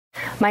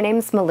My name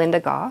is Melinda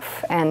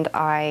Gough, and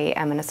I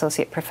am an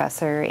associate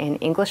professor in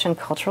English and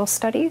Cultural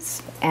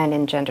Studies and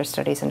in Gender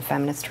Studies and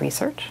Feminist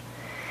Research.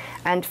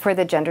 And for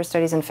the Gender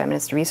Studies and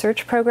Feminist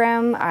Research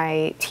program,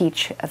 I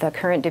teach the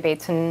Current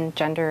Debates in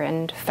Gender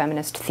and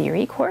Feminist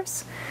Theory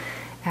course.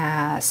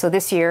 So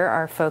this year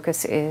our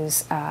focus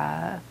is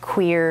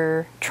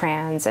queer,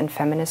 trans, and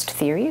feminist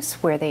theories,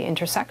 where they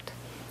intersect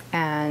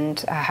and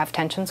have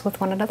tensions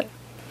with one another.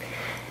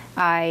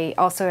 I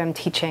also am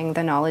teaching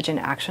the Knowledge in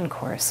Action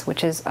course,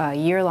 which is a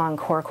year-long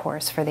core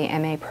course for the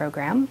MA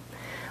program,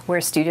 where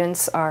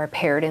students are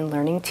paired in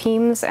learning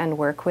teams and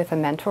work with a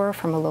mentor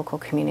from a local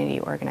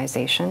community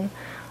organization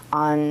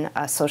on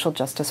a social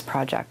justice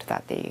project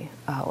that the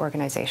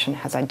organization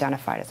has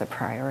identified as a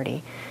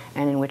priority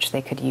and in which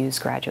they could use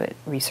graduate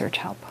research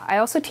help. I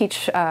also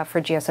teach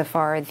for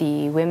GSFR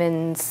the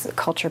Women's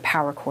Culture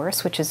Power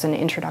course, which is an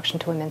introduction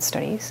to women's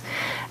studies.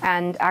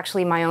 And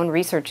actually my own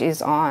research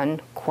is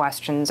on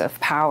questions of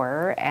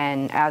power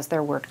and as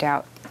they're worked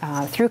out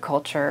through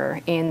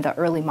culture in the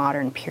early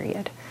modern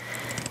period.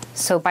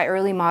 So by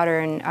early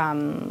modern,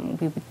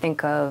 we would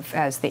think of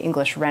as the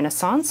English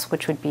Renaissance,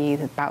 which would be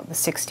about the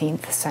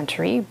 16th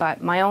century,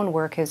 but my own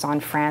work is on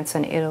France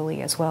and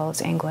Italy as well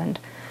as England.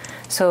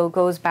 So it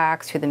goes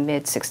back to the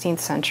mid-16th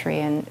century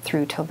and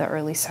through till the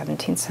early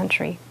 17th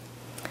century.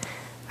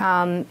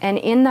 And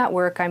in that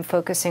work, I'm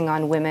focusing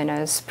on women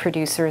as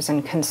producers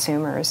and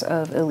consumers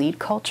of elite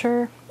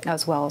culture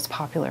as well as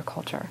popular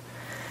culture.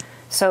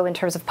 So in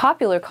terms of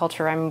popular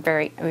culture, I'm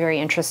very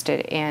interested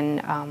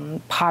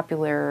in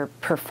popular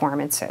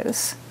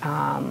performances.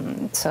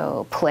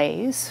 So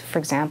plays, for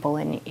example,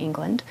 in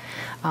England,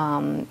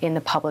 in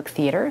the public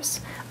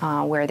theaters,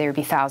 where there would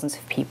be thousands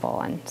of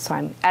people. And so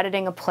I'm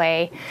editing a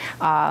play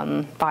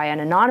by an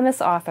anonymous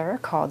author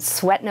called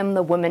Swetnam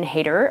the Woman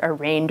Hater,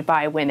 Arraigned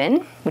by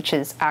Women, which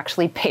is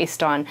actually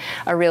based on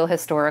a real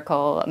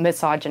historical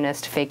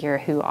misogynist figure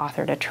who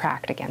authored a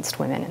tract against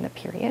women in the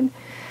period.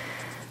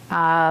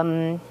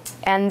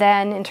 And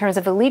then in terms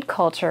of elite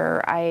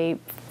culture, I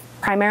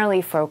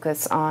primarily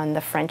focus on the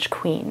French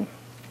Queen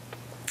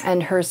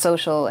and her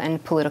social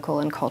and political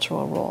and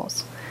cultural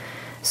roles.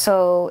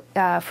 So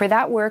for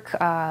that work,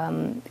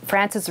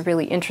 France is a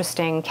really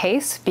interesting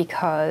case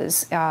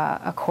because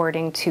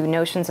according to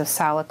notions of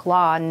Salic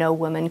law, no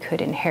woman could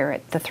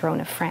inherit the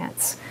throne of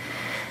France.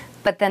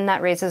 But then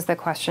that raises the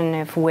question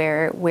of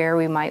where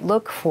we might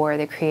look for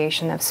the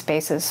creation of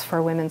spaces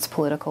for women's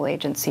political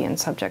agency and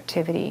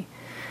subjectivity.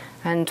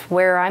 And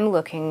where I'm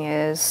looking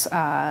is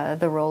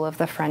the role of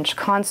the French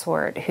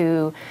consort,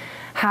 who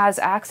has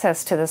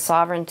access to the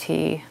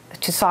sovereignty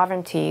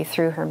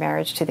through her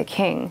marriage to the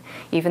king,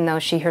 even though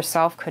she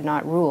herself could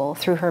not rule.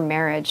 Through her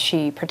marriage,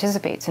 she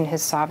participates in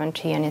his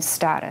sovereignty and his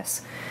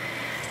status.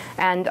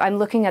 And I'm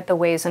looking at the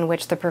ways in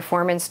which the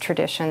performance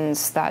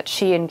traditions that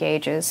she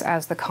engages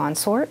as the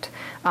consort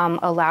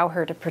allow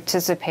her to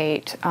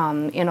participate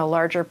in a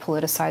larger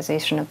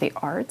politicization of the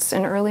arts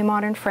in early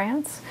modern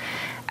France.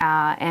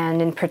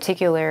 And in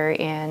particular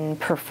in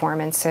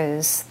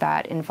performances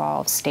that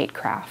involve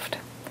statecraft.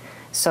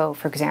 So,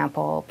 for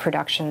example,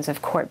 productions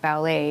of court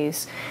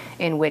ballets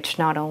in which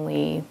not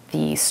only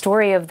the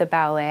story of the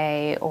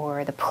ballet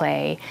or the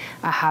play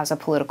has a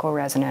political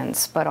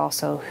resonance, but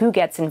also who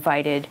gets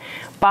invited,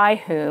 by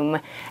whom,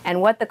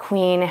 and what the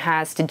queen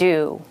has to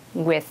do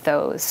with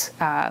those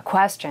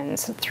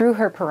questions through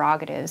her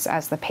prerogatives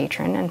as the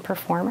patron and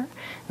performer.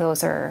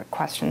 Those are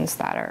questions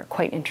that are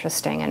quite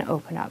interesting and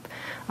open up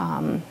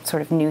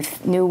sort of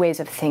new ways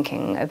of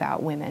thinking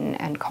about women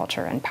and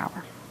culture and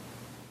power.